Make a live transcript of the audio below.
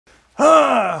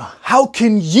How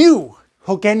can you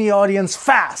hook any audience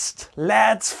fast?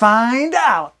 Let's find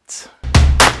out.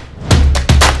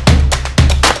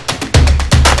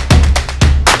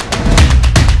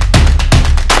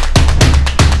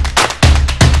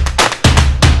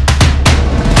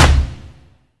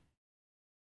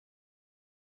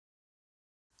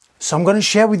 So I'm going to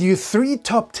share with you 3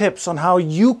 top tips on how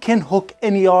you can hook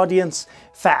any audience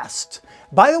fast.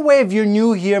 By the way, if you're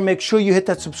new here, make sure you hit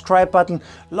that subscribe button.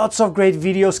 Lots of great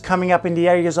videos coming up in the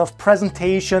areas of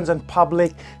presentations and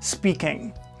public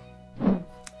speaking.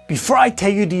 Before I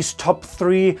tell you these top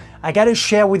 3, I got to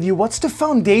share with you what's the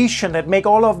foundation that make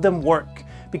all of them work.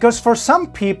 Because for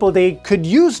some people, they could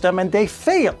use them and they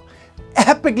fail.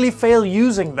 Epically fail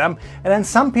using them, and then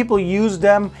some people use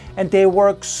them and they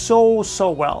work so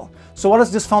well. So what is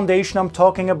this foundation I'm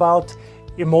talking about?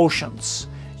 Emotions.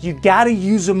 You gotta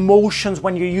use emotions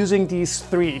when you're using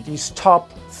these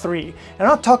top 3. I'm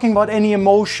not talking about any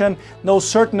emotion, no,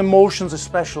 certain emotions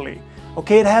especially.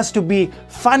 Okay, it has to be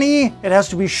funny, it has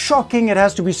to be shocking, it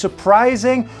has to be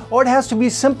surprising, or it has to be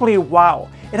simply wow.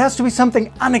 It has to be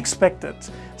something unexpected,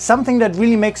 something that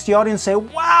really makes the audience say,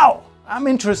 wow, I'm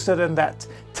interested in that.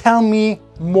 Tell me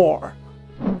more.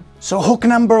 So hook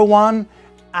number 1,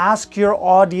 ask your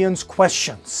audience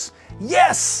questions.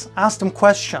 Yes, ask them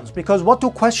questions, because what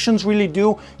do questions really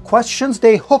do? Questions,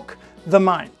 they hook the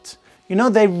mind. You know,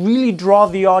 they really draw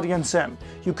the audience in.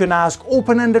 You can ask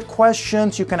open-ended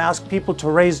questions, you can ask people to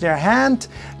raise their hand.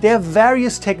 There are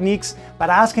various techniques,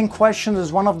 but asking questions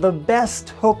is one of the best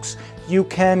hooks you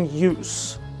can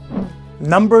use.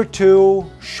 Number 2,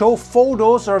 show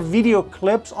photos or video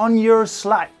clips on your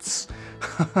slides.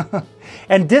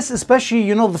 And this especially,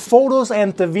 you know, the photos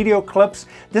and the video clips,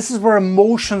 this is where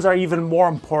emotions are even more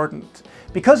important.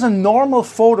 Because a normal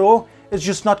photo is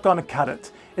just not gonna cut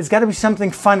it. It's gotta be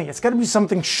something funny, it's gotta be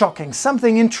something shocking,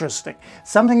 something interesting,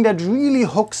 something that really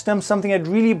hooks them, something that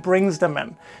really brings them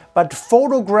in. But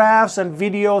photographs and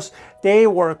videos, they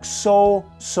work so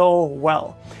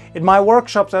well. In my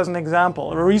workshops, as an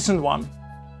example, a recent one,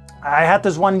 I had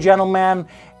this one gentleman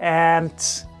and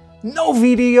no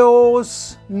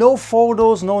videos, no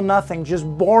photos, no nothing, just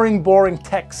boring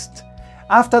text.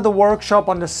 After the workshop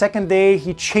on the 2nd day,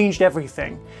 he changed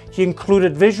everything. He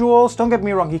included visuals, don't get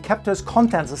me wrong, he kept his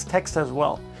contents, his text as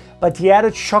well. But he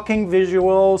added shocking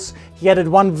visuals, he added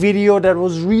one video that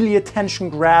was really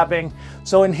attention grabbing.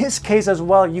 So in his case as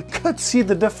well, you could see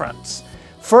the difference.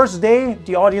 First day,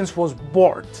 the audience was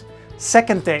bored.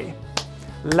 2nd day,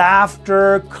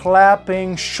 laughter,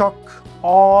 clapping, shock,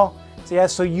 awe.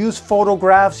 So use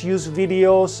photographs, use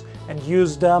videos, and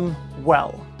use them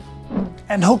well.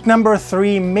 And hook number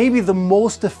 3, maybe the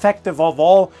most effective of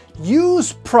all,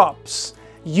 use props.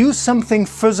 Use something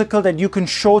physical that you can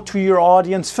show to your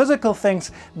audience. Physical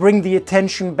things bring the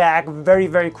attention back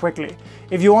very quickly.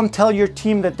 If you want to tell your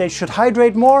team that they should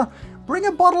hydrate more, bring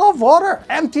a bottle of water,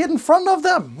 empty it in front of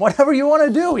them. Whatever you want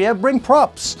to do, yeah, bring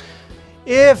props.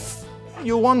 If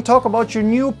you want to talk about your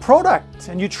new product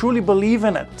and you truly believe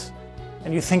in it,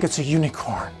 and you think it's a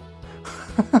unicorn.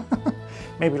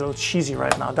 Maybe a little cheesy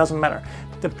right now, doesn't matter.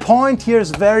 The point here is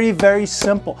very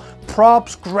simple.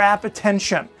 Props grab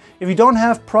attention. If you don't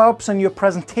have props in your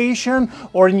presentation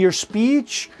or in your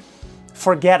speech,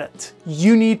 forget it.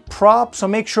 You need props, so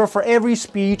make sure for every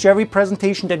speech, every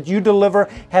presentation that you deliver,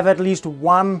 have at least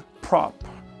one prop.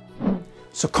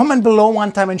 So comment below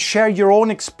one time and share your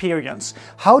own experience.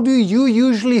 How do you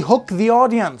usually hook the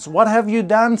audience? What have you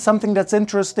done? Something that's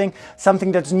interesting,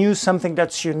 something that's new, something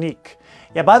that's unique.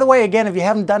 Yeah, by the way, again, if you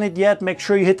haven't done it yet, make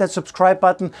sure you hit that subscribe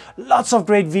button. Lots of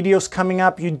great videos coming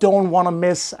up. You don't want to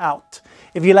miss out.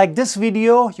 If you like this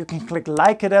video, you can click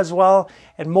like it as well.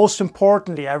 And most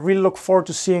importantly, I really look forward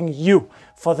to seeing you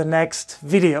for the next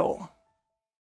video.